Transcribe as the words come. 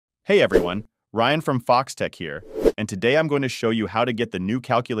Hey everyone, Ryan from Foxtecc here, and today I'm going to show you how to get the new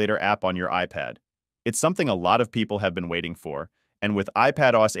calculator app on your iPad. It's something a lot of people have been waiting for, and with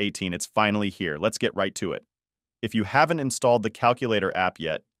iPadOS 18 it's finally here. Let's get right to it. If you haven't installed the calculator app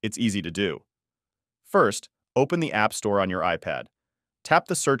yet, it's easy to do. First, open the App Store on your iPad. Tap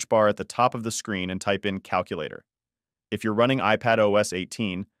the search bar at the top of the screen and type in Calculator. If you're running iPadOS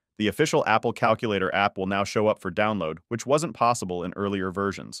 18, the official Apple Calculator app will now show up for download, which wasn't possible in earlier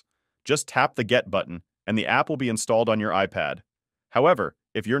versions. Just tap the Get button, and the app will be installed on your iPad. However,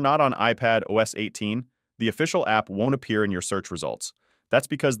 if you're not on iPadOS 18, the official app won't appear in your search results. That's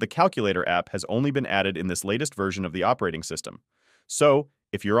because the Calculator app has only been added in this latest version of the operating system. So,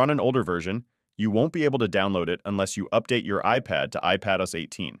 if you're on an older version, you won't be able to download it unless you update your iPad to iPadOS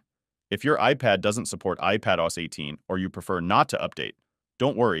 18. If your iPad doesn't support iPadOS 18 or you prefer not to update,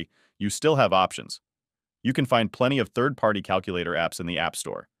 don't worry, you still have options. You can find plenty of third-party calculator apps in the App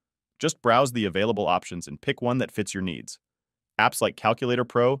Store. Just browse the available options and pick one that fits your needs. Apps like Calculator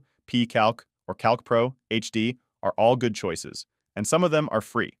Pro, pCalc, or Calc Pro HD are all good choices, and some of them are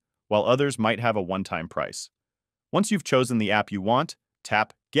free, while others might have a one-time price. Once you've chosen the app you want,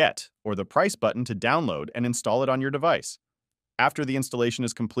 tap Get or the Price button to download and install it on your device. After the installation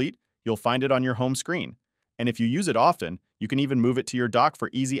is complete, you'll find it on your home screen. And if you use it often, you can even move it to your dock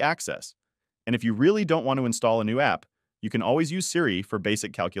for easy access. And if you really don't want to install a new app, you can always use Siri for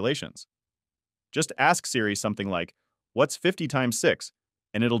basic calculations. Just ask Siri something like, "What's 50 times 6?"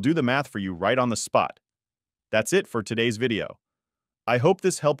 and it'll do the math for you right on the spot. That's it for today's video. I hope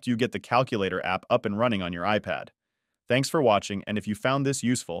this helped you get the Calculator app up and running on your iPad. Thanks for watching, and if you found this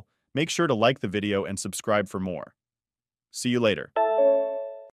useful, make sure to like the video and subscribe for more. See you later.